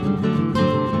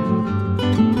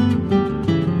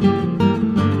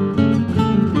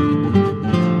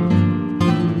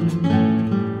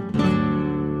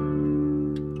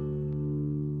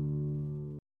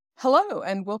Hello,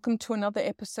 and welcome to another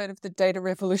episode of the Data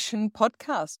Revolution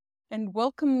podcast. And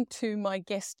welcome to my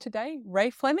guest today, Ray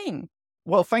Fleming.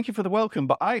 Well, thank you for the welcome,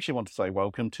 but I actually want to say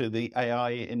welcome to the AI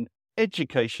in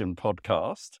Education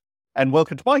podcast. And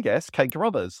welcome to my guest, Kate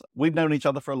Carruthers. We've known each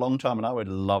other for a long time, and I would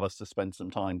love us to spend some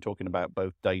time talking about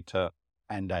both data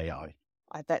and AI.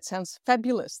 That sounds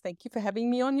fabulous. Thank you for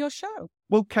having me on your show.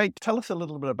 Well, Kate, tell us a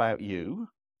little bit about you.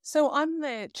 So I'm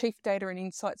the Chief Data and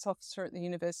Insights Officer at the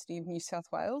University of New South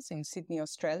Wales in Sydney,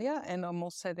 Australia, and I'm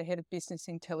also the Head of Business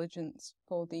Intelligence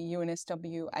for the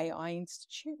UNSW AI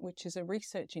Institute, which is a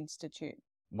research institute.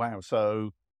 Wow.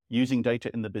 So using data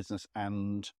in the business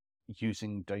and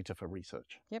using data for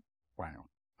research. Yep. Wow.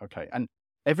 Okay. And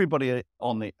everybody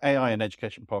on the AI in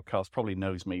Education podcast probably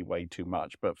knows me way too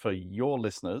much, but for your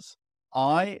listeners,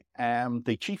 I am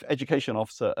the Chief Education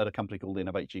Officer at a company called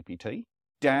Innovate GPT.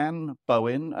 Dan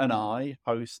Bowen and I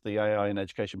host the AI in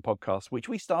Education podcast, which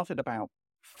we started about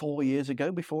 4 years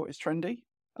ago before it was trendy.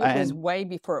 It was way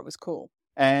before it was cool.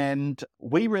 And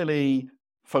we really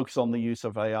focus on the use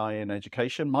of AI in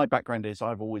education. My background is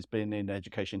I've always been in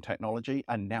education technology,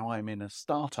 and now I'm in a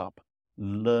startup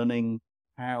learning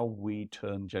how we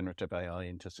turn generative AI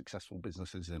into successful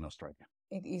businesses in Australia.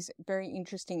 It is a very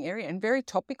interesting area and very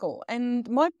topical. And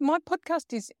my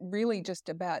podcast is really just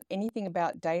about anything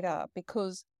about data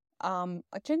because I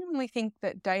genuinely think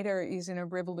that data is in a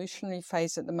revolutionary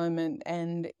phase at the moment,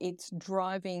 and it's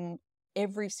driving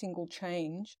every single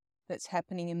change that's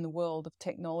happening in the world of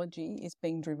technology is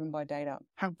being driven by data.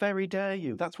 How very dare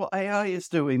you? That's what AI is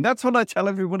doing. That's what I tell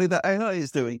everybody that AI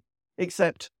is doing.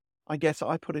 Except, I guess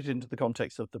I put it into the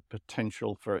context of the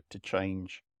potential for it to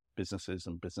change businesses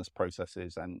and business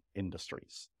processes and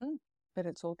industries. But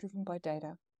it's all driven by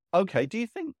data. Okay. Do you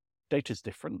think data is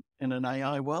different in an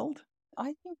AI world?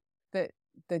 I think that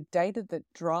the data that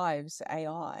drives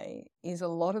AI is a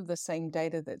lot of the same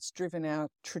data that's driven our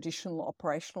traditional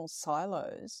operational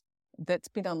silos that's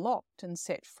been unlocked and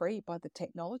set free by the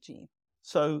technology.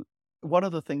 So one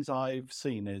of the things I've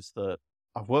seen is that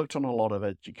I've worked on a lot of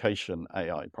education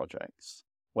AI projects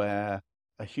where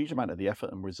a huge amount of the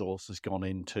effort and resource has gone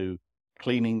into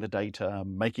cleaning the data,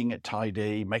 making it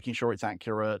tidy, making sure it's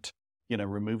accurate,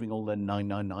 removing all the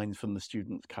 999s from the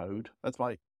student's code. That's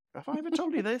like, have I ever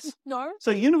told you this? No.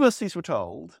 So universities were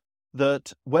told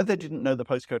that where they didn't know the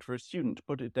postcode for a student, to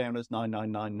put it down as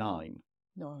 9999.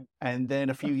 No. And then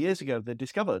a few years ago, they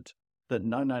discovered that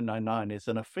 9999 is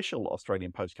an official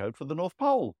Australian postcode for the North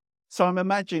Pole. So I'm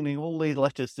imagining all these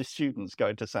letters to students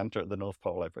going to Santa at the North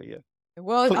Pole every year.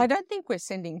 Well, I don't think we're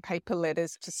sending paper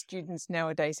letters to students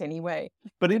nowadays anyway.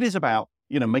 But it is about,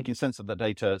 making sense of the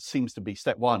data. Seems to be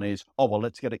step one is,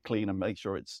 let's get it clean and make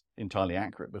sure it's entirely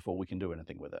accurate before we can do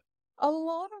anything with it. A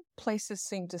lot of places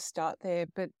seem to start there,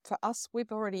 but for us,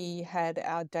 we've already had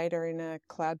our data in a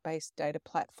cloud-based data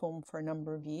platform for a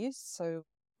number of years. So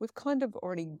we've kind of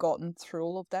already gotten through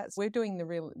all of that. We're doing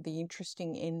the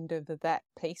interesting end of that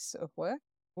piece of work.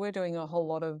 We're doing a whole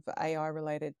lot of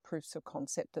AI-related proofs of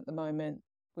concept at the moment,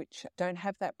 which don't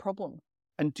have that problem.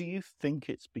 And do you think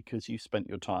it's because you spent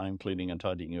your time cleaning and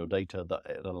tidying your data that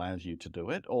it allows you to do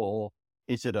it? Or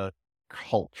is it a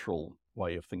cultural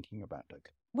way of thinking about it?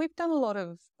 We've done a lot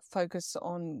of focus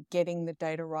on getting the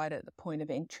data right at the point of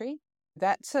entry.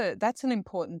 That's an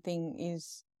important thing,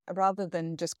 is rather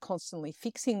than just constantly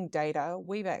fixing data,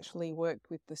 we've actually worked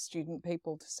with the student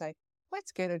people to say,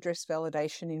 let's get address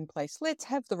validation in place. Let's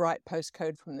have the right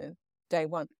postcode from the day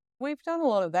one. We've done a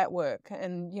lot of that work,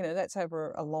 and that's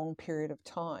over a long period of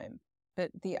time.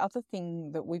 But the other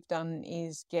thing that we've done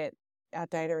is get our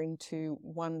data into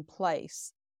one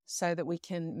place so that we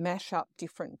can mash up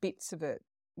different bits of it.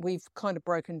 We've kind of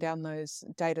broken down those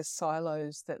data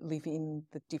silos that live in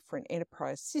the different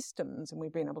enterprise systems, and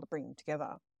we've been able to bring them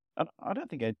together. And I don't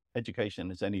think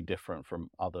education is any different from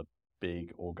other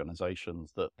big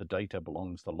organizations, that the data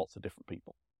belongs to lots of different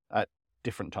people at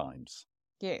different times.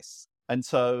 Yes. And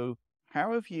so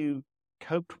how have you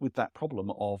coped with that problem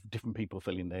of different people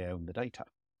feeling they own the data?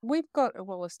 We've got a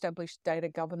well-established data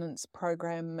governance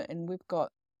program, and we've got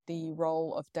the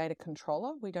role of data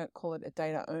controller. We don't call it a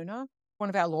data owner. One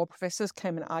of our law professors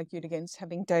came and argued against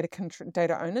having data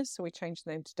owners, so we changed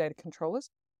the name to data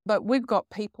controllers. But we've got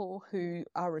people who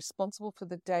are responsible for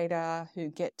the data, who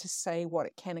get to say what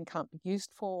it can and can't be used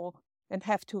for, and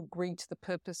have to agree to the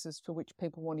purposes for which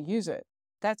people want to use it.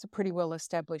 That's a pretty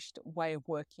well-established way of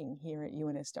working here at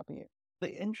UNSW.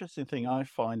 The interesting thing I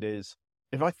find is,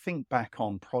 if I think back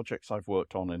on projects I've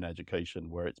worked on in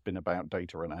education where it's been about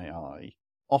data and AI,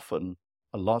 often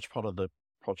a large part of the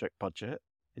project budget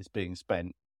is being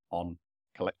spent on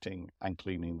collecting and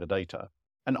cleaning the data.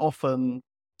 And often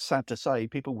sad to say,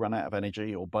 people run out of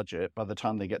energy or budget by the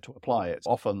time they get to apply it.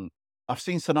 Often, I've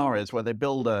seen scenarios where they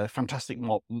build a fantastic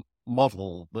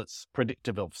model that's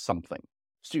predictive of something,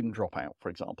 student dropout, for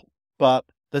example. But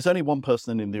there's only one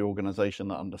person in the organization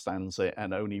that understands it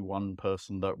and only one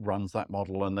person that runs that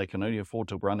model, and they can only afford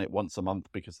to run it once a month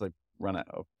because they've run out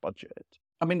of budget.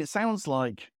 I mean, it sounds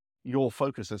like your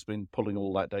focus has been pulling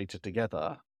all that data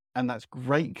together, and that's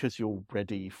great because you're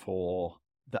ready for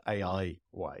the AI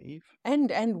wave.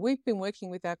 And we've been working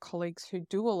with our colleagues who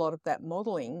do a lot of that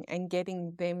modeling and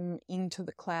getting them into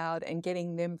the cloud and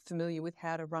getting them familiar with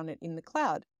how to run it in the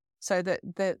cloud. So that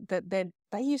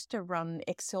they used to run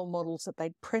Excel models that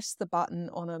they'd press the button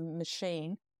on a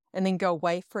machine and then go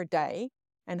away for a day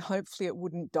and hopefully it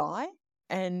wouldn't die.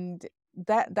 And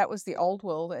that was the old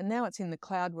world. And now it's in the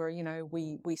cloud where,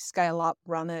 we scale up,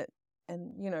 run it,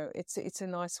 and, it's a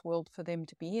nice world for them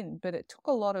to be in. But it took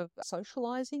a lot of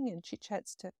socializing and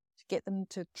chit-chats to get them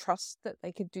to trust that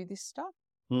they could do this stuff.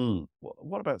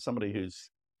 What about somebody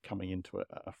who's coming into it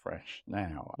afresh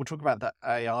now? We'll talk about that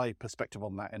AI perspective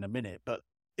on that in a minute. But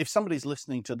if somebody's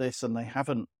listening to this and they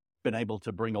haven't been able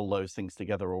to bring all those things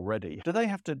together already, do they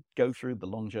have to go through the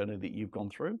long journey that you've gone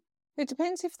through? It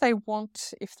depends if they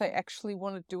actually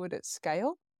want to do it at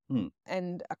scale.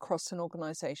 And across an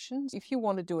organisation. If you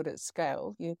want to do it at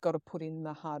scale, you've got to put in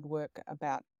the hard work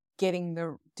about getting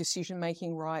the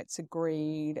decision-making rights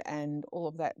agreed and all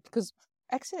of that. Because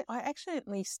I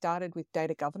accidentally started with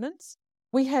data governance.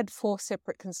 We had 4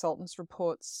 separate consultants'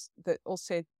 reports that all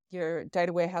said, your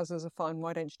data warehouses are fine,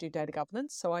 why don't you do data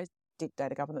governance? So I did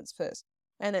data governance first.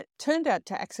 And it turned out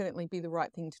to accidentally be the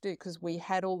right thing to do because we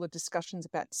had all the discussions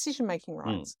about decision-making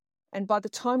rights. And by the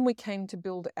time we came to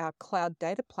build our cloud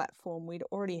data platform, we'd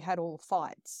already had all the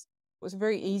fights. It was a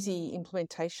very easy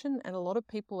implementation, and a lot of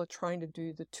people are trying to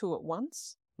do the 2 at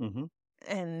once.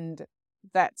 And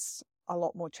that's a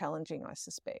lot more challenging, I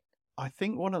suspect. I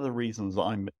think one of the reasons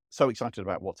I'm so excited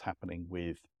about what's happening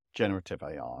with generative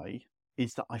AI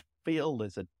is that I feel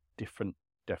there's a different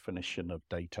definition of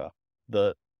data,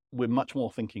 that we're much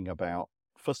more thinking about,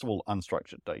 first of all,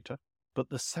 unstructured data. But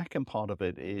the second part of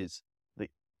it is the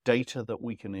data that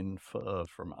we can infer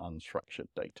from unstructured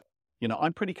data.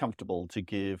 I'm pretty comfortable to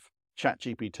give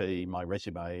ChatGPT my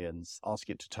resume and ask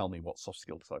it to tell me what soft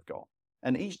skills I've got.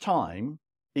 And each time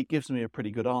it gives me a pretty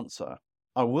good answer.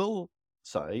 I will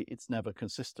say it's never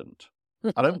consistent.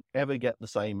 I don't ever get the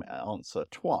same answer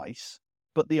twice,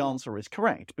 but the answer is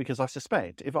correct because I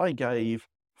suspect if I gave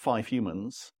 5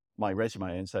 humans my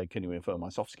resume and said, can you infer my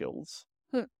soft skills?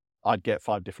 I'd get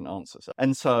 5 different answers.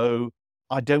 And so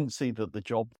I don't see that the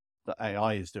job that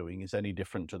AI is doing is any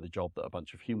different to the job that a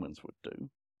bunch of humans would do.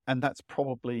 And that's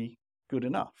probably good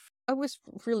enough. It was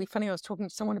really funny. I was talking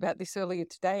to someone about this earlier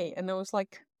today, and I was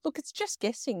like, look, it's just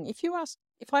guessing.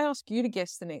 If I ask you to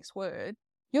guess the next word,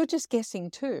 you're just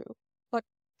guessing too. Like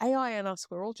AI and us,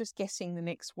 we're all just guessing the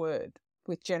next word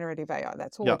with generative AI.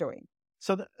 That's all we're doing.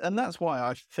 And that's why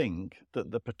I think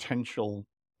that the potential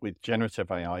with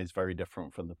generative AI is very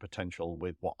different from the potential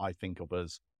with what I think of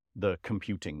as the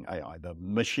computing AI, the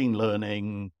machine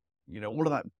learning, all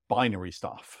of that binary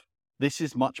stuff. This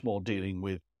is much more dealing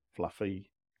with fluffy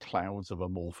clouds of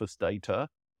amorphous data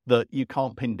that you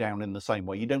can't pin down in the same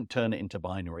way. You don't turn it into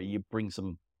binary. You bring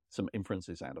some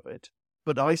inferences out of it.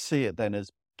 But I see it then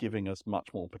as giving us much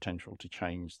more potential to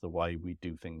change the way we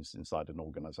do things inside an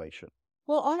organization.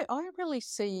 Well, I really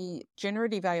see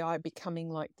generative AI becoming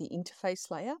like the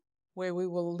interface layer where we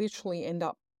will literally end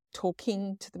up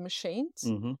talking to the machines.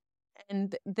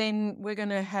 And then we're going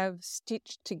to have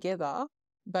stitched together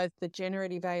both the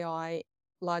generative AI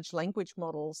large language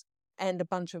models and a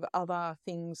bunch of other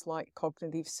things like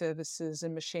cognitive services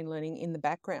and machine learning in the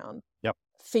background,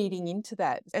 feeding into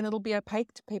that. And it'll be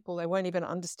opaque to people. They won't even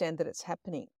understand that it's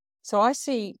happening. So I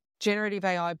see generative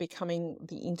AI becoming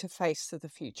the interface of the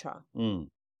future.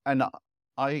 And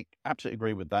I absolutely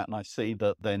agree with that. And I see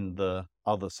that then the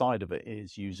other side of it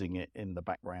is using it in the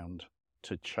background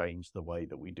to change the way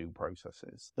that we do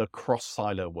processes. The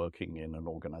cross-silo working in an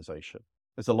organization.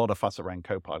 There's a lot of fuss around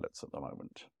co-pilots at the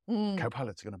moment.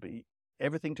 Co-pilots are going to be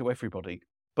everything to everybody.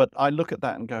 But I look at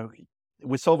that and go,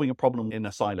 we're solving a problem in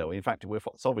a silo. In fact, we're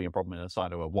solving a problem in a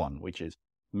silo of one, which is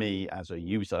me as a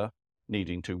user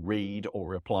needing to read or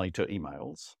reply to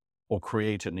emails or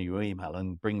create a new email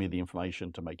and bring me the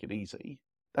information to make it easy.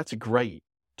 That's a great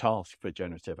task for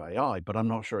generative AI, but I'm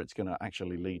not sure it's going to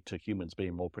actually lead to humans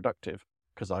being more productive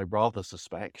because I rather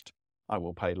suspect I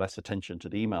will pay less attention to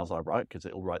the emails I write because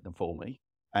it'll write them for me.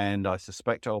 And I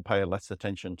suspect I'll pay less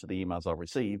attention to the emails I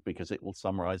receive because it will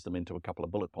summarize them into a couple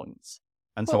of bullet points.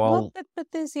 And but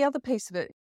there's the other piece of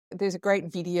it. There's a great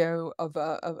video of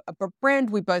a brand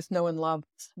we both know and love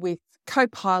with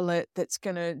Copilot that's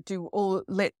going to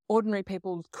let ordinary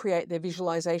people create their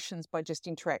visualizations by just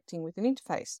interacting with an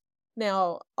interface.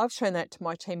 Now, I've shown that to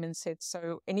my team and said,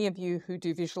 so any of you who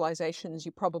do visualizations,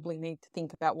 you probably need to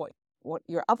think about what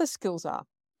your other skills are.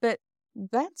 But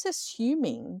that's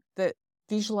assuming that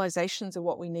visualizations are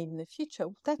what we need in the future.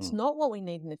 That's not what we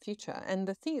need in the future. And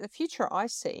the future I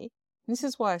see, and this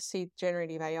is why I see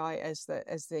generative AI as the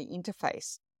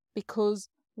interface, because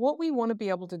what we want to be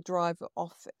able to drive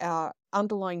off our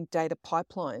underlying data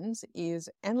pipelines is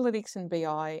analytics and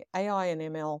BI, AI and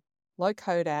ML,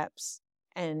 low-code apps,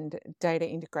 and data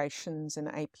integrations and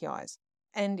APIs.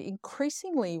 And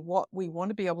increasingly, what we want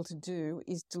to be able to do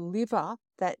is deliver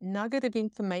that nugget of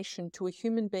information to a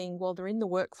human being while they're in the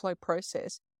workflow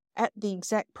process at the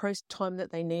exact time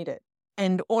that they need it,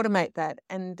 and automate that.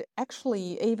 And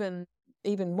actually, even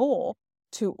more,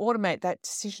 to automate that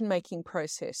decision-making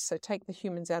process. So take the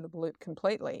humans out of the loop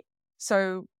completely.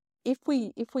 So if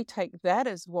we take that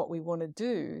as what we want to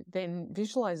do, then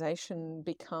visualization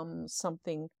becomes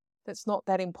something that's not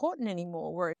that important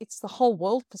anymore, where it's the whole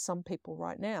world for some people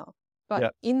right now.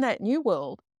 But in that new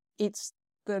world, it's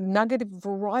the nugget of the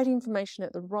right information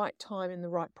at the right time in the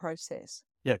right process.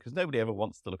 Yeah, because nobody ever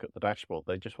wants to look at the dashboard.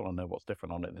 They just want to know what's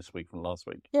different on it this week from last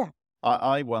week. Yeah.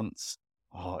 I once,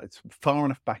 it's far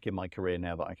enough back in my career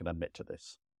now that I can admit to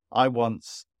this. I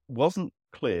once wasn't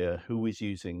clear who was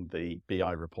using the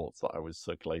BI reports that I was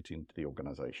circulating to the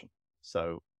organization.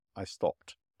 So I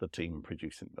stopped the team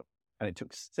producing them. And it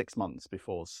took 6 months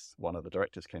before one of the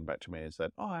directors came back to me and said,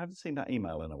 I haven't seen that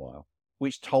email in a while,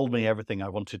 which told me everything I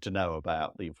wanted to know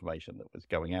about the information that was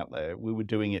going out there. We were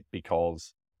doing it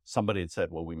because somebody had said,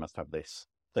 well, we must have this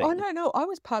thing. Oh, no. I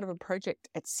was part of a project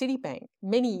at Citibank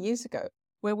many years ago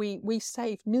where we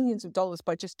saved millions of dollars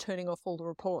by just turning off all the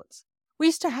reports. We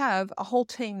used to have a whole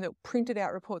team that printed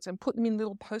out reports and put them in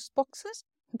little post boxes,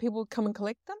 and people would come and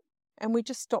collect them, and we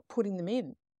just stopped putting them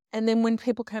in. And then when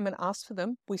people came and asked for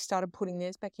them, we started putting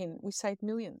theirs back in. We saved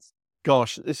millions.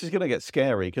 Gosh, this is going to get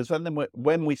scary, because then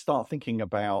when we start thinking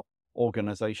about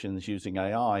organizations using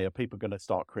AI, are people going to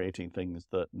start creating things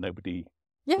that nobody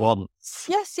wants?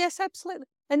 Yes, absolutely.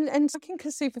 And I can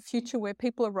conceive a future where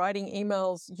people are writing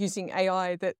emails using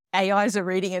AI that AIs are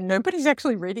reading and nobody's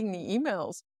actually reading the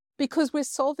emails, because we're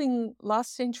solving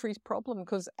last century's problem,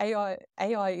 because AI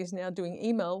is now doing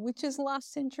email, which is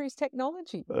last century's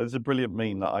technology. There's a brilliant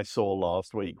meme that I saw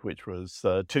last week, which was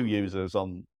 2 users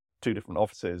on 2 different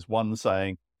offices. One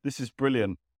saying, this is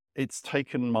brilliant. It's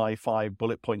taken my 5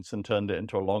 bullet points and turned it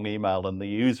into a long email. And the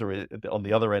user on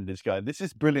the other end is going, this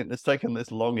is brilliant. It's taken this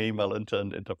long email and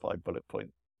turned it into 5 bullet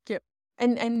points. Yep.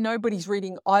 And nobody's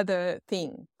reading either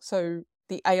thing. So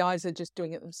the AIs are just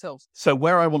doing it themselves. So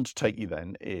where I want to take you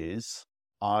then is,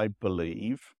 I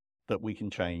believe that we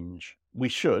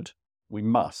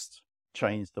must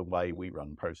change the way we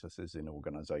run processes in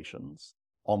organizations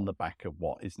on the back of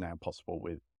what is now possible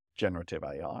with generative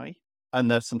AI.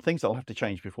 And there's some things that'll have to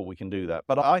change before we can do that.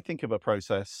 But I think of a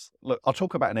process, look, I'll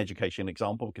talk about an education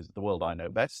example because it's the world I know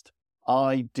best.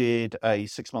 I did a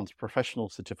 6-month professional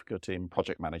certificate in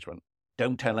project management.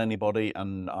 Don't tell anybody,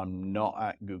 and I'm not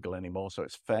at Google anymore, so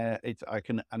it's fair. I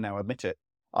can now admit it.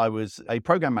 I was a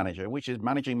program manager, which is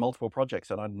managing multiple projects,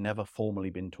 and I'd never formally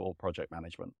been taught project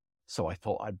management. So I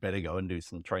thought I'd better go and do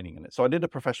some training in it. So I did a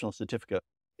professional certificate.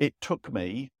 It took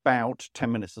me about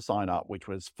 10 minutes to sign up, which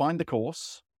was find the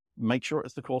course, make sure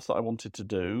it's the course that I wanted to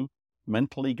do,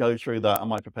 mentally go through that.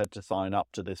 Am I prepared to sign up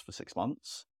to this for 6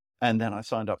 months? And then I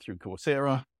signed up through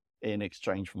Coursera in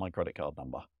exchange for my credit card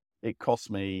number. It cost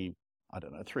me, I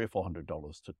don't know, $300 or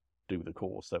 $400 to do the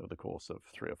course over the course of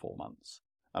 3 or 4 months.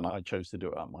 And I chose to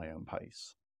do it at my own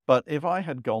pace. But if I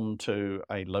had gone to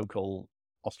a local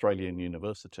Australian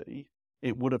university,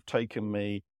 it would have taken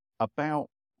me about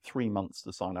 3 months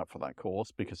to sign up for that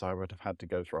course, because I would have had to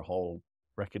go through a whole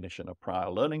recognition of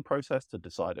prior learning process to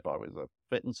decide if I was a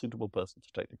fit and suitable person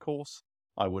to take the course.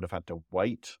 I would have had to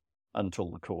wait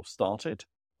until the course started.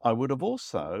 I would have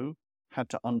also had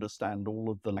to understand all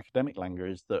of the academic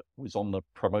language that was on the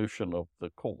promotion of the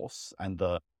course and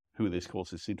who this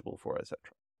course is suitable for, etc.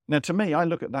 Now, to me, I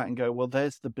look at that and go, well,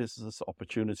 there's the business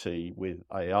opportunity with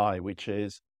AI, which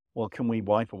is, well, can we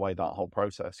wipe away that whole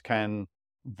process? Can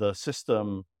the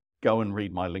system go and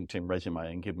read my LinkedIn resume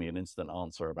and give me an instant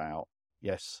answer about,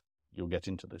 yes, you'll get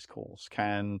into this course?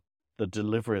 Can the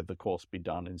delivery of the course be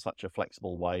done in such a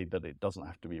flexible way that it doesn't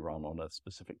have to be run on a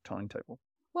specific timetable?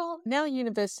 Well, now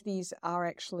universities are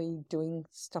actually doing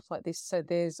stuff like this. So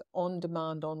there's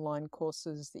on-demand online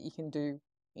courses that you can do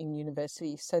in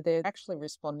universities. So they're actually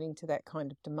responding to that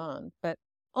kind of demand. But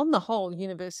On the whole,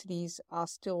 universities are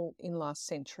still in last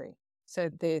century. So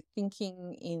they're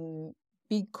thinking in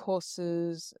big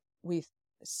courses with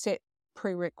set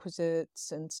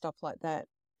prerequisites and stuff like that.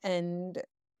 And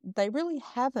they really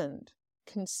haven't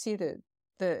considered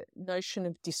the notion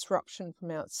of disruption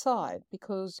from outside,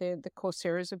 because the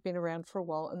Coursera's have been around for a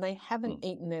while and they haven't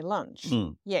eaten their lunch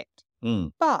yet.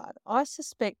 But I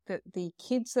suspect that the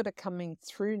kids that are coming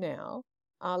through now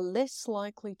are less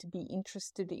likely to be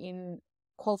interested in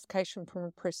qualification from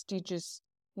a prestigious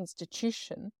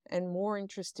institution and more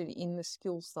interested in the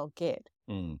skills they'll get.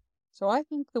 So I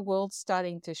think the world's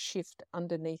starting to shift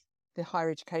underneath the higher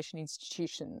education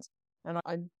institutions, and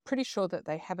I'm pretty sure that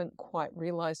they haven't quite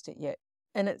realised it yet.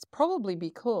 And it's probably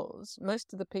because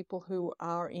most of the people who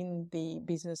are in the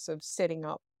business of setting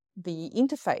up the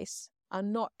interface are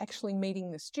not actually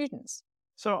meeting the students.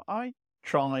 So I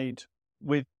tried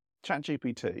with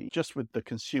ChatGPT, just with the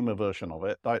consumer version of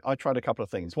it, I tried a couple of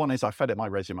things. One is I fed it my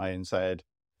resume and said,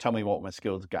 tell me what my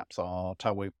skills gaps are,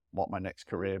 tell me what my next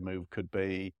career move could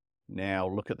be. Now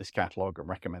look at this catalogue and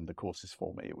recommend the courses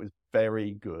for me. It was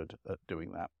very good at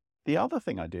doing that. The other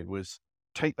thing I did was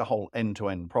take the whole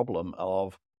end-to-end problem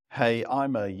of, hey,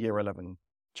 I'm a year 11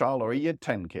 child or a year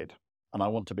 10 kid, and I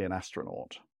want to be an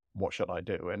astronaut. What should I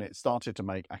do? And it started to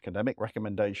make academic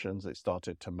recommendations. It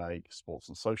started to make sports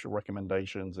and social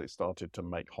recommendations. It started to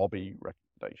make hobby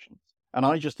recommendations. And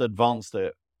I just advanced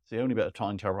it. It's the only bit of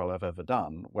time travel I've ever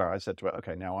done where I said to it,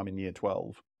 okay, now I'm in year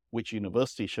 12. Which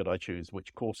university should I choose?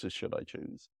 Which courses should I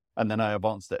choose? And then I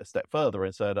advanced it a step further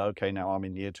and said, okay, now I'm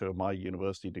in year 2 of my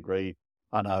university degree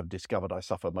and I've discovered I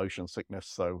suffer motion sickness,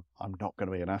 so I'm not going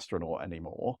to be an astronaut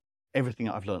anymore. Everything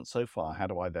I've learned so far, how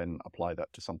do I then apply that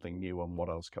to something new and what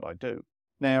else could I do?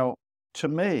 Now, to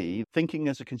me, thinking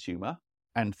as a consumer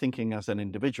and thinking as an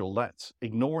individual, that's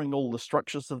ignoring all the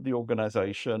structures of the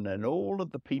organization and all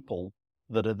of the people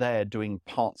that are there doing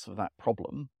parts of that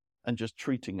problem and just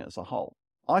treating it as a whole.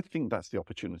 I think that's the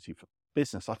opportunity for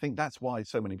business. I think that's why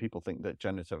so many people think that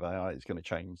generative AI is going to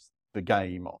change the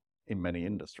game in many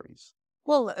industries.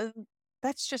 Well,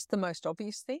 that's just the most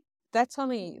obvious thing. That's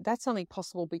only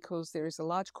possible because there is a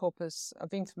large corpus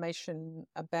of information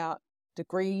about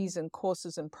degrees and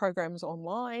courses and programs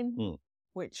online,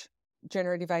 which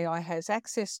generative AI has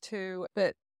access to.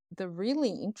 But the really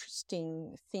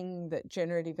interesting thing that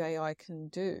generative AI can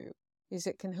do is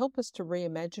it can help us to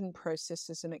reimagine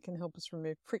processes and it can help us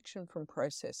remove friction from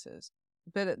processes.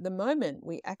 But at the moment,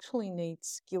 we actually need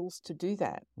skills to do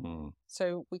that.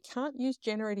 So we can't use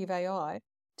generative AI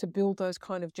to build those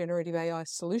kind of generative AI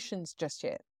solutions just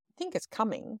yet. I think it's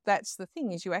coming. That's the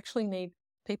thing, is you actually need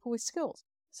people with skills.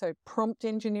 So prompt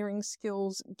engineering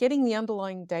skills, getting the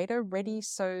underlying data ready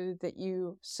so that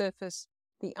you surface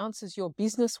the answers your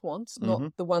business wants,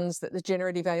 not the ones that the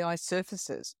generative AI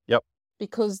surfaces. Yep.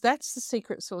 Because that's the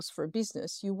secret sauce for a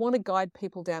business. You want to guide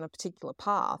people down a particular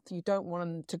path. You don't want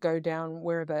them to go down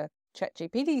wherever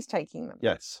ChatGPT is taking them.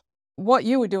 Yes. What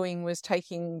you were doing was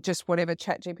taking just whatever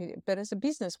ChatGPT, but as a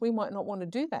business, we might not want to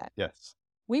do that. Yes.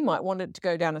 We might want it to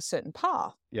go down a certain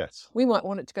path. Yes. We might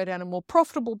want it to go down a more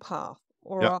profitable path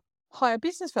or a higher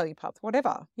business value path,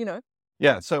 whatever,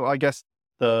 Yeah, so I guess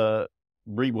the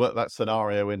rework that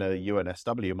scenario in a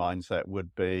UNSW mindset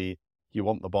would be, you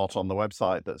want the bot on the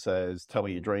website that says, tell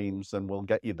me your dreams and we'll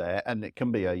get you there. And it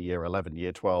can be a year 11,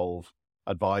 year 12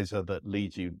 advisor that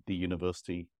leads you the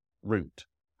university route.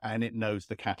 And it knows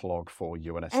the catalogue for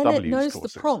UNSW's and it knows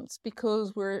courses. The prompts,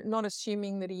 because we're not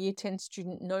assuming that a year 10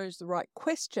 student knows the right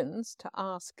questions to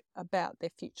ask about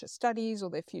their future studies or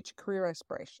their future career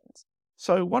aspirations.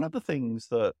 So one of the things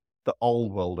that the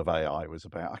old world of AI was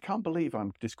about, I can't believe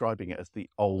I'm describing it as the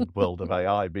old world of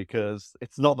AI because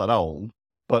it's not that old,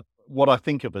 but what I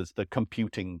think of as the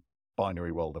computing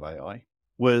binary world of AI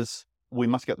was, we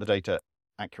must get the data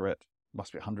accurate,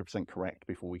 must be 100% correct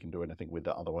before we can do anything with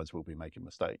it, otherwise we'll be making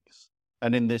mistakes.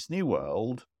 And in this new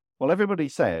world, well, everybody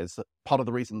says that part of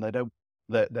the reason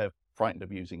they're frightened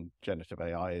of using generative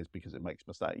AI is because it makes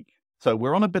mistakes. So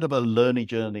we're on a bit of a learning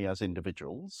journey as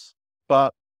individuals,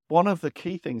 but one of the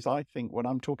key things I think when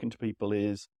I'm talking to people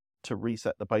is to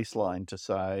reset the baseline to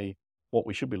say, what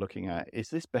we should be looking at, is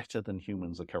this better than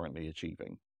humans are currently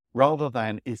achieving? Rather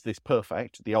than, is this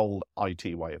perfect, the old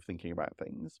IT way of thinking about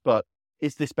things, but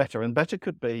is this better? And better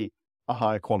could be a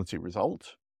higher quality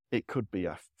result. It could be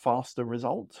a faster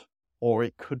result, or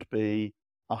it could be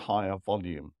a higher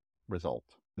volume result.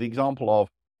 The example of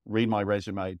read my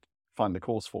resume, find the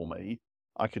course for me,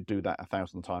 I could do that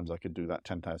 1,000 times. I could do that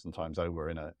 10,000 times over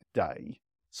in a day.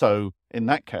 So in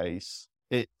that case,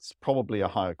 it's probably a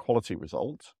higher quality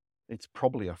result. It's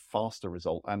probably a faster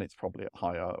result, and it's probably a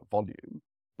higher volume.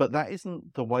 But that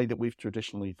isn't the way that we've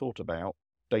traditionally thought about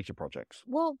data projects.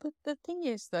 Well, the thing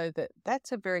is, though, that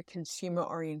that's a very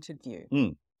consumer-oriented view.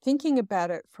 Mm. Thinking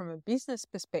about it from a business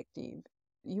perspective,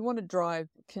 you want to drive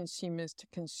consumers to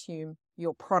consume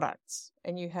your products,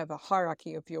 and you have a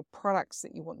hierarchy of your products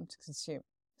that you want them to consume.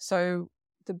 So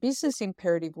the business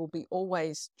imperative will be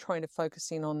always trying to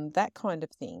focus in on that kind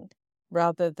of thing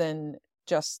rather than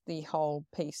just the whole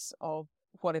piece of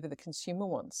whatever the consumer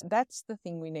wants. That's the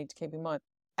thing we need to keep in mind.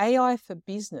 AI for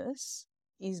business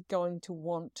is going to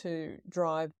want to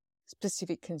drive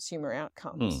specific consumer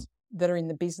outcomes that are in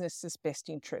the business's best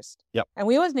interest. Yep. And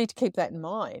we always need to keep that in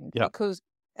mind because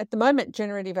at the moment,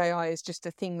 generative AI is just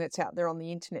a thing that's out there on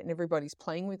the internet and everybody's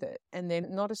playing with it. And they're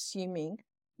not assuming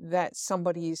that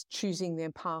somebody is choosing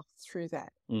their path through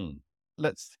that.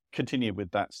 Let's continue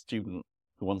with that student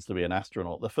who wants to be an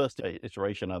astronaut. The first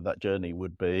iteration of that journey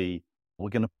would be, we're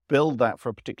going to build that for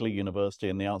a particular university.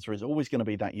 And the answer is always going to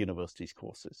be that university's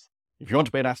courses. If you want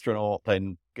to be an astronaut,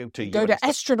 then go to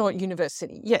astronaut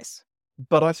university. Yes.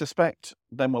 But I suspect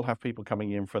then we'll have people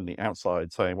coming in from the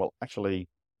outside saying, well, actually,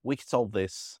 we can solve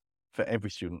this for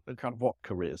every student. Kind of what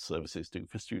career services do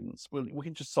for students. We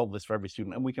can just solve this for every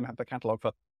student, and we can have the catalogue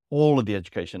for all of the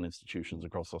education institutions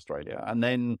across Australia. And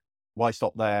then why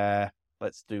stop there?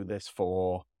 Let's do this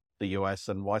for the US.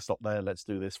 And why stop there? Let's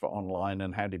do this for online.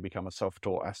 And how do you become a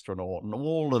self-taught astronaut? And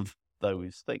all of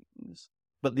those things.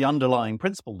 But the underlying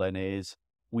principle then is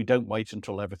we don't wait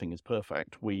until everything is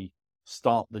perfect. We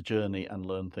start the journey and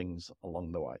learn things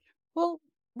along the way. Well,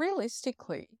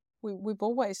 realistically, we've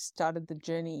always started the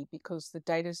journey because the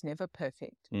data's never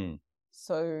perfect.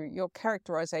 So your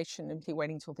characterization and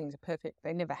waiting until things are perfect,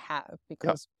 they never have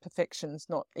because perfection's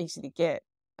not easy to get.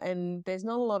 And there's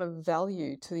not a lot of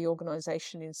value to the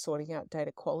organisation in sorting out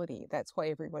data quality. That's why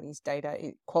everybody's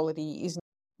data quality is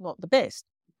not the best.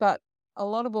 But a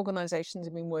lot of organisations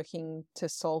have been working to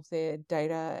solve their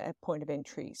data at point of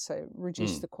entry, so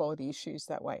reduce the quality issues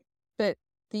that way. But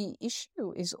the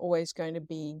issue is always going to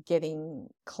be getting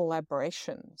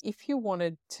collaboration. If you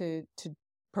wanted to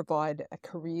provide a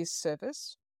careers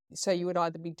service, so you would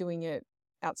either be doing it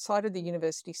outside of the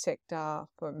university sector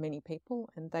for many people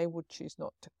and they would choose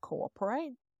not to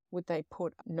cooperate. Would they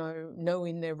put no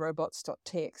in their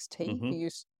robots.txt for you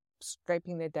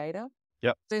scraping their data?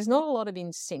 Yep. There's not a lot of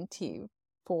incentive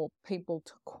for people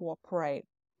to cooperate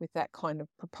with that kind of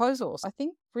proposals. I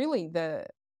think really the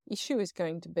issue is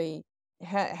going to be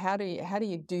how do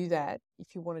you do that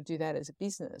if you want to do that as a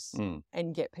business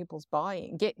and get people's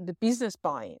buy-in, get the business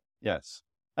buy-in. Yes.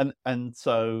 And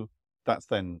so that's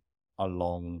then a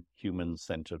long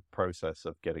human-centered process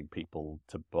of getting people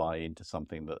to buy into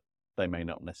something that they may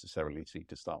not necessarily see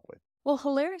to start with. Well,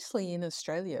 hilariously, in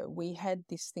Australia, we had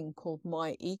this thing called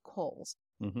My Equals,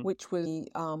 which was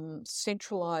a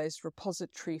centralised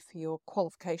repository for your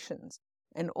qualifications.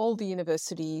 And all the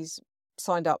universities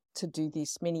signed up to do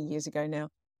this many years ago now.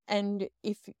 And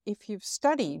if you've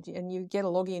studied and you get a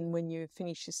login when you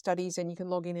finish your studies and you can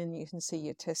log in and you can see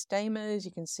your test damas,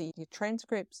 you can see your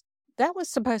transcripts, that was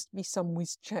supposed to be some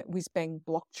whiz-bang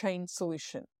blockchain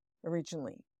solution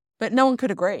originally. But no one could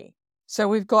agree. So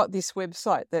we've got this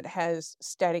website that has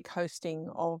static hosting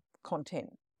of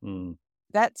content.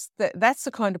 That's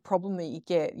the kind of problem that you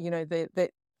get,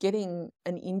 that getting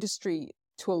an industry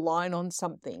to align on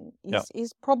something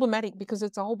is problematic because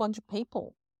it's a whole bunch of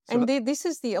people. So this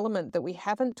is the element that we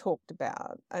haven't talked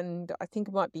about, and I think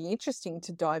it might be interesting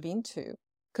to dive into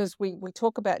because we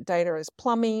talk about data as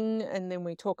plumbing and then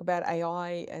we talk about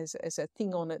AI as a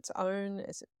thing on its own,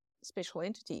 as a special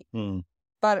entity.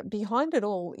 But behind it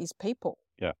all is people.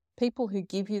 Yeah. People who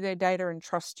give you their data and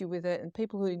trust you with it, and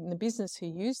people who in the business who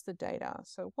use the data.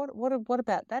 So what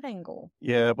about that angle?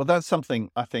 Yeah, well, that's something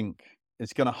I think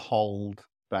is going to hold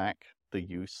back the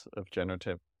use of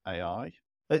generative AI.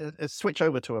 Let's switch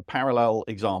over to a parallel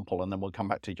example, and then we'll come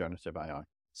back to generative AI.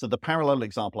 So the parallel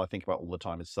example I think about all the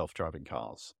time is self-driving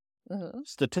cars.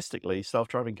 Statistically,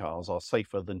 self-driving cars are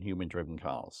safer than human-driven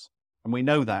cars. And we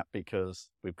know that because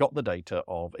we've got the data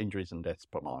of injuries and deaths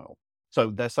per mile.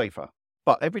 So they're safer.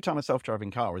 But every time a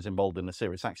self-driving car is involved in a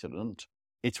serious accident,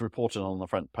 it's reported on the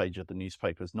front page of the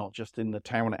newspapers, not just in the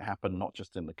town it happened, not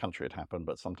just in the country it happened,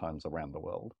 but sometimes around the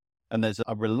world. And there's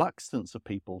a reluctance of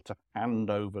people to hand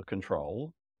over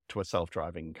control to a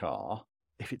self-driving car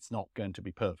if it's not going to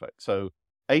be perfect. So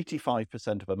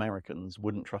 85% of Americans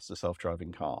wouldn't trust a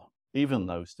self-driving car, even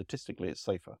though statistically it's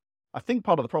safer. I think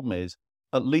part of the problem is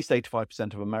at least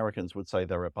 85% of Americans would say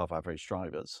they're above average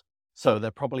drivers. So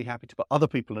they're probably happy to put other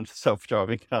people into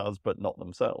self-driving cars, but not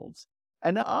themselves.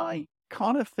 And I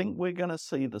kind of think we're going to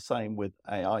see the same with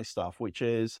AI stuff, which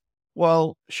is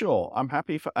Well, sure, I'm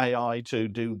happy for AI to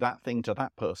do that thing to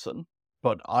that person,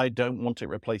 but I don't want it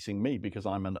replacing me because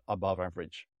I'm an above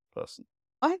average person.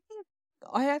 I think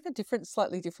I have a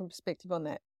slightly different perspective on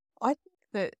that. I think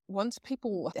that once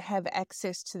people have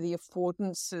access to the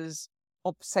affordances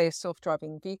of, say, a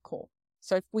self-driving vehicle,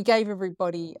 so if we gave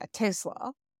everybody a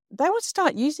Tesla, they would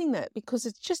start using that because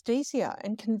it's just easier,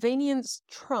 and convenience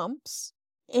trumps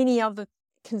any other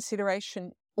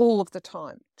consideration all of the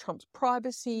time. Trumps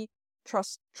privacy,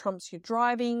 trumps your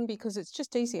driving because it's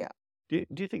just easier. Do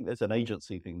you think there's an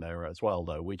agency thing there as well,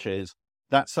 though, which is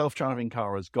that self-driving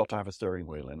car has got to have a steering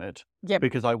wheel in it? Yep.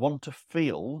 Because I want to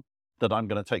feel that I'm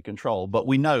going to take control. But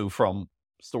we know from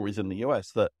stories in the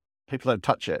US that people don't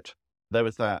touch it. There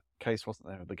was that case, wasn't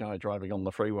there, of the guy driving on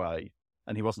the freeway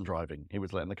and he wasn't driving. He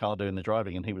was letting the car doing the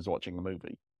driving and he was watching a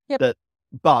movie. Yep.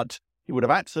 But he would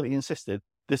have absolutely insisted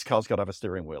this car's got to have a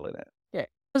steering wheel in it. Yeah.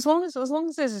 As long as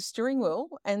there's a steering wheel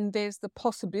and there's the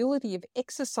possibility of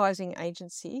exercising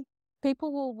agency,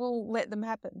 people will let them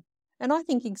happen. And I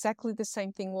think exactly the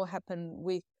same thing will happen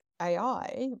with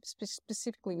AI,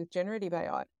 specifically with generative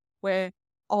AI, where,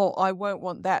 oh, I won't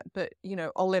want that, but,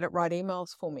 I'll let it write emails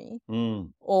for me.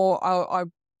 Or I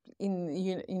in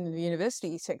the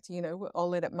university sector, I'll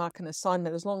let it mark an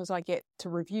assignment as long as I get to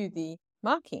review the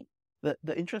marking.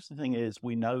 The interesting thing is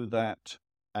we know that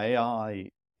AI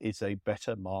is a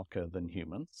better marker than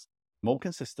humans, more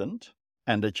consistent,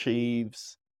 and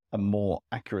achieves a more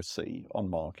accuracy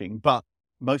on marking. But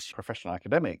most professional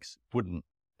academics wouldn't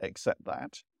accept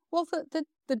that. Well,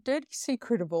 the dirty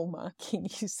secret of all marking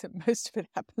is that most of it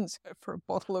happens over a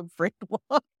bottle of red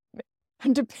wine.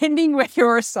 And depending where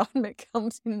your assignment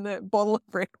comes in, the bottle of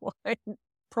red wine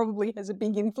probably has a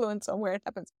big influence on where it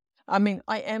happens. I mean,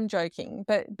 I am joking,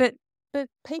 but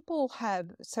people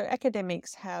so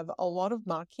academics have a lot of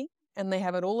marking and they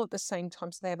have it all at the same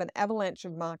time. So they have an avalanche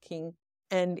of marking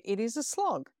and it is a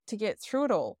slog to get through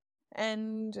it all.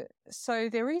 And so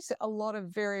there is a lot of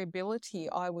variability,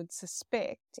 I would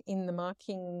suspect, in the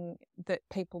marking that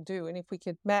people do. And if we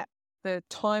could map the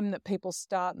time that people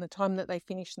start and the time that they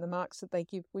finish and the marks that they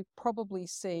give, we probably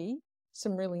see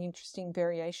some really interesting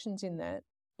variations in that.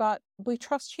 But we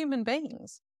trust human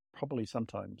beings. Probably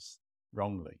sometimes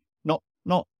wrongly.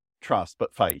 Not trust,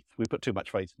 but faith. We put too much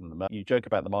faith in them. You joke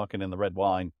about the marking in the red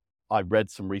wine. I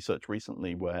read some research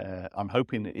recently where I'm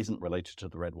hoping it isn't related to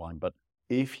the red wine, but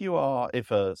if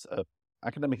a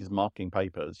academic is marking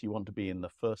papers, you want to be in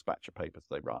the first batch of papers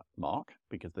they mark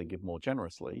because they give more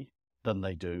generously than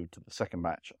they do to the second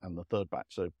batch and the third batch.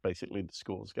 So basically the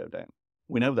scores go down.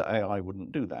 We know that AI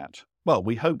wouldn't do that. Well,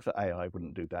 we hope that AI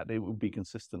wouldn't do that. It would be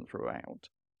consistent throughout.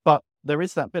 But there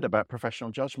is that bit about professional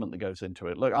judgment that goes into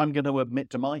it. Look, I'm going to admit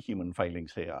to my human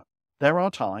failings here. There are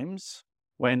times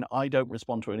when I don't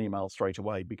respond to an email straight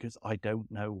away because I don't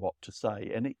know what to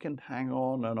say. And it can hang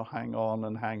on and hang on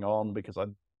and hang on because I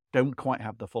don't quite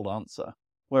have the full answer.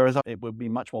 Whereas it would be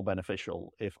much more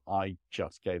beneficial if I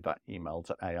just gave that email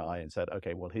to AI and said,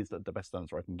 okay, well, here's the best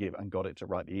answer I can give and got it to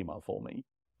write the email for me,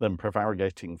 than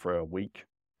prevaricating for a week.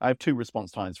 I have 2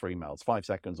 response times for emails, 5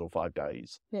 seconds or 5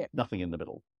 days, nothing in the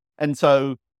middle. And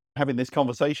so having this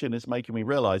conversation is making me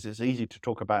realize it's easy to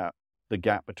talk about the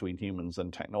gap between humans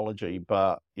and technology,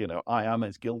 but, I am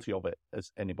as guilty of it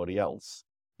as anybody else.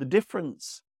 The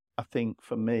difference, I think,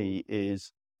 for me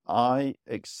is I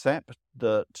accept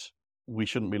that we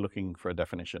shouldn't be looking for a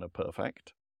definition of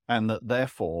perfect and that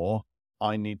therefore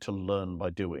I need to learn by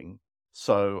doing.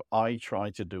 So I try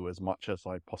to do as much as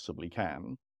I possibly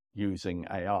can using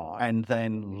AI and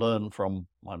then learn from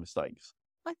my mistakes.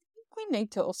 I think we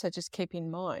need to also just keep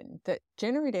in mind that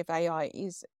generative AI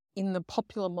is, in the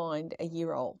popular mind, a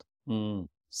year old.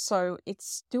 So it's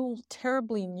still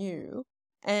terribly new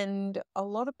and a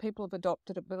lot of people have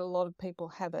adopted it, but a lot of people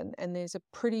haven't. And there's a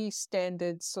pretty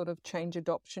standard sort of change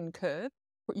adoption curve.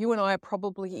 You and I are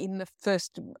probably in the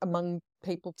first among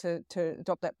people to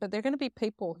adopt that, but there are going to be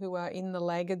people who are in the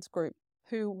laggards group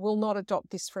who will not adopt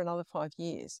this for another 5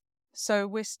 years. So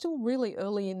we're still really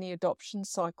early in the adoption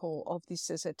cycle of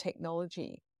this as a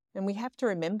technology. And we have to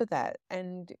remember that.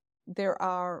 And there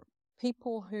are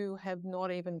people who have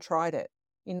not even tried it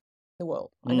in the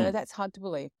world. I know that's hard to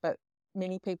believe, but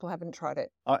many people haven't tried it.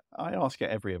 I ask at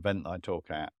every event I talk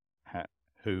at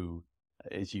who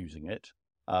is using it.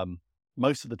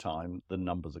 Most of the time, the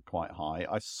numbers are quite high.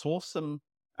 I saw some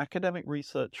academic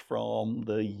research from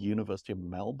the University of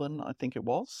Melbourne, I think it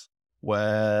was,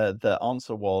 where the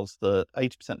answer was that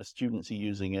 80% of students are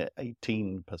using it,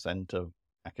 18% of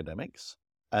academics.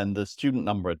 And the student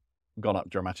number had gone up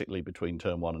dramatically between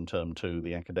term 1 and term 2.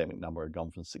 The academic number had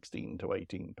gone from 16 to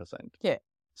 18%. Yeah.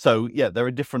 So, there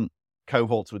are different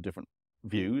cohorts with different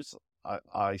views.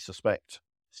 I suspect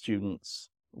students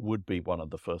would be one of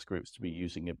the first groups to be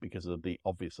using it because of the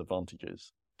obvious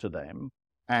advantages to them.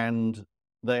 And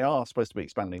they are supposed to be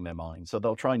expanding their minds. So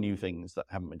they'll try new things that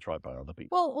haven't been tried by other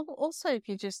people. Well, also, if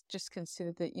you just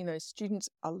consider that, students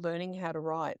are learning how to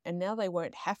write, and now they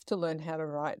won't have to learn how to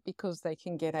write because they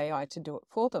can get AI to do it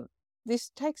for them. This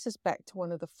takes us back to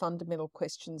one of the fundamental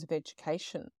questions of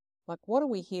education. Like, what are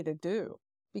we here to do?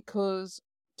 Because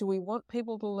do we want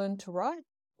people to learn to write,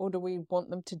 or do we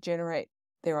want them to generate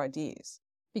their ideas?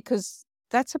 Because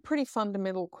that's a pretty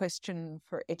fundamental question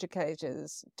for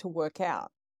educators to work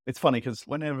out. It's funny because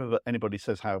whenever anybody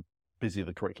says how busy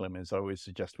the curriculum is, I always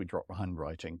suggest we drop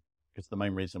handwriting, because the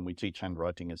main reason we teach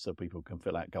handwriting is so people can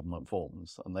fill out government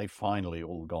forms, and they've finally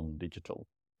all gone digital.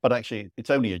 But actually, it's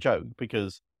only a joke,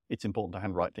 because it's important to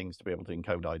handwrite things to be able to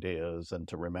encode ideas and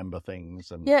to remember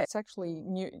things. And yeah, it's actually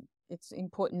it's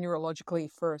important neurologically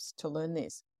for us to learn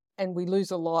this, and we lose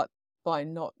a lot by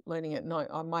not learning it. No,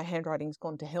 my handwriting's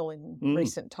gone to hell in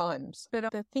recent times.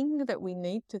 But the thing that we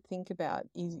need to think about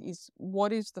is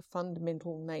what is the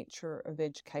fundamental nature of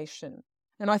education?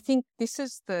 And I think this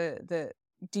is the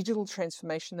digital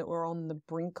transformation that we're on the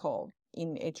brink of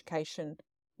in education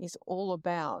is all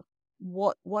about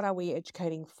what are we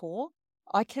educating for?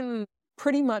 I can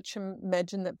pretty much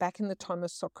imagine that back in the time of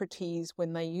Socrates,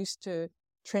 when they used to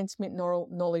transmit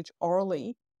knowledge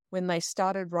orally, when they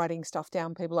started writing stuff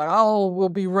down, people are like, oh, we'll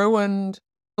be ruined.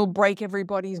 It'll break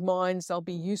everybody's minds. They'll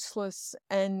be useless.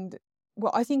 And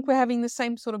well, I think we're having the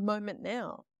same sort of moment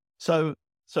now. So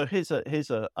here's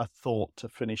a thought to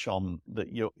finish on that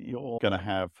you're going to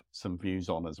have some views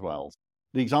on as well.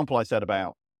 The example I said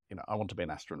about, I want to be an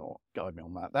astronaut, guide me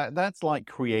on that. That's like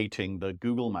creating the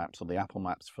Google Maps or the Apple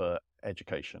Maps for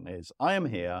education. Is I am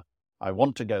here, I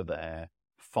want to go there,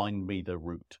 find me the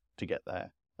route to get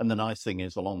there. And the nice thing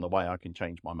is, along the way, I can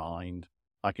change my mind.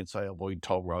 I can say avoid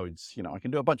toll roads. I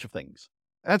can do a bunch of things.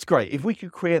 That's great. If we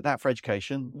could create that for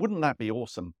education, wouldn't that be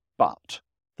awesome? But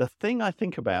the thing I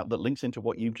think about that links into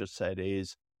what you've just said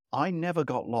is I never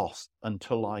got lost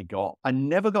until I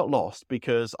never got lost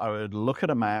because I would look at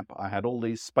a map. I had all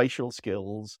these spatial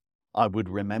skills. I would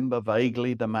remember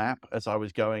vaguely the map as I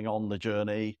was going on the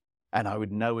journey, and I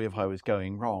would know if I was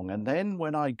going wrong. And then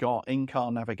when I got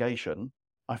in-car navigation,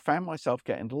 I found myself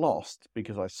getting lost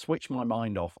because I switched my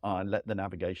mind off and I let the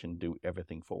navigation do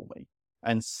everything for me.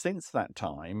 And since that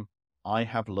time, I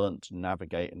have learned to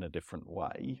navigate in a different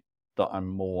way, that I'm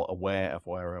more aware of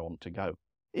where I want to go.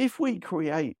 If we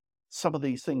create some of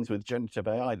these things with generative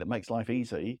AI that makes life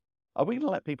easy, are we going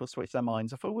to let people switch their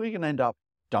minds off? Are we going to end up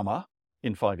dumber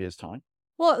in 5 years' time?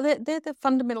 Well, they're the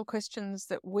fundamental questions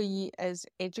that we as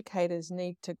educators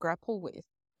need to grapple with,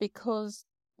 because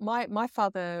my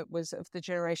father was of the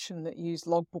generation that used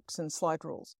logbooks and slide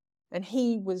rules, and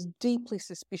he was deeply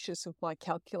suspicious of my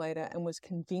calculator and was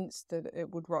convinced that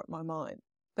it would rot my mind.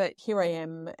 But here I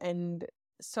am, and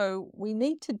so we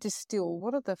need to distill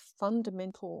what are the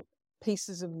fundamental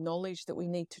pieces of knowledge that we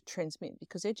need to transmit,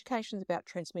 because education is about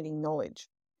transmitting knowledge,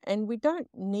 and we don't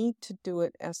need to do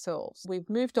it ourselves. We've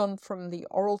moved on from the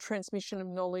oral transmission of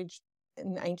knowledge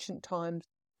in ancient times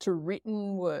to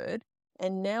written word,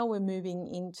 and now we're moving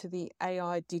into the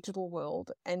AI digital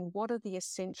world. And what are the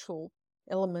essential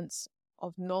elements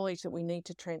of knowledge that we need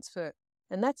to transfer?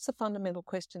 And that's the fundamental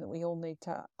question that we all need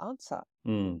to answer.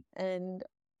 And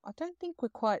I don't think we're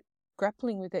quite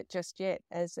grappling with it just yet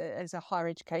as a higher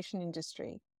education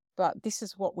industry, but this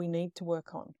is what we need to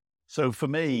work on. So for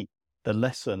me, the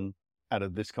lesson out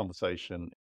of this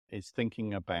conversation is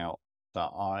thinking about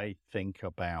that. I think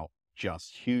about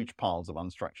just huge piles of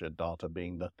unstructured data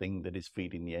being the thing that is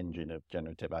feeding the engine of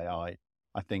generative AI.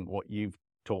 I think what you've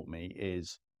taught me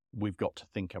is we've got to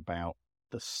think about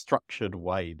the structured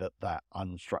way that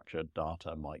unstructured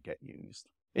data might get used.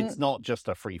 It's not just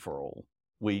a free-for-all.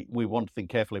 We want to think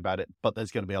carefully about it, but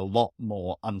there's going to be a lot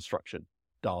more unstructured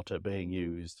data being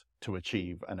used to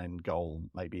achieve an end goal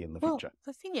maybe in the future.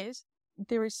 The thing is,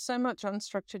 there is so much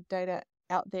unstructured data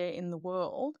out there in the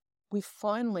world. We've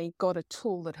finally got a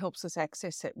tool that helps us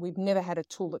access it. We've never had a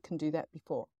tool that can do that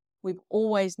before. We've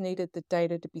always needed the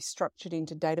data to be structured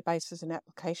into databases and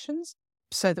applications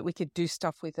so that we could do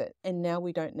stuff with it. And now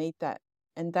we don't need that.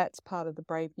 And that's part of the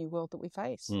brave new world that we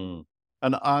face.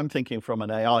 And I'm thinking from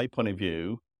an AI point of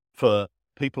view, for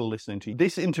people listening to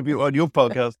this interview on your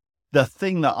podcast, the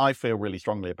thing that I feel really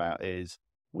strongly about is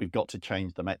we've got to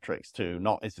change the metrics to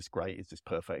not is this great, is this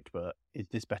perfect, but is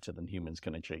this better than humans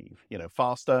can achieve?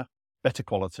 Faster, better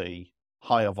quality,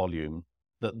 higher volume,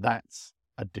 that's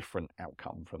a different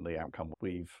outcome from the outcome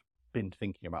we've been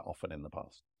thinking about often in the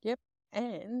past. Yep.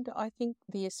 And I think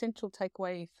the essential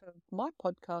takeaway for my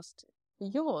podcast for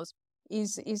yours,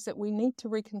 is that we need to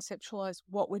reconceptualize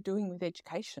what we're doing with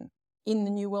education in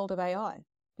the new world of AI,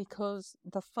 because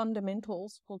the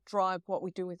fundamentals will drive what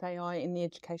we do with AI in the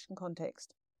education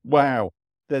context. Wow.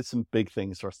 There's some big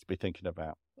things for us to be thinking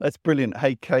about. That's brilliant.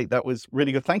 Hey, Kate, that was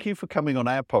really good. Thank you for coming on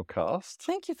our podcast.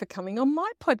 Thank you for coming on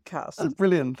my podcast. That's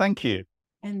brilliant. Thank you.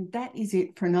 And that is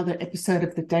it for another episode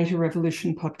of the Data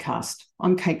Revolution podcast.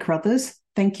 I'm Kate Crothers.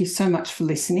 Thank you so much for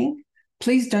listening.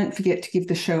 Please don't forget to give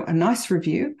the show a nice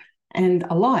review and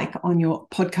a like on your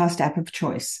podcast app of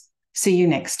choice. See you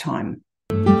next time.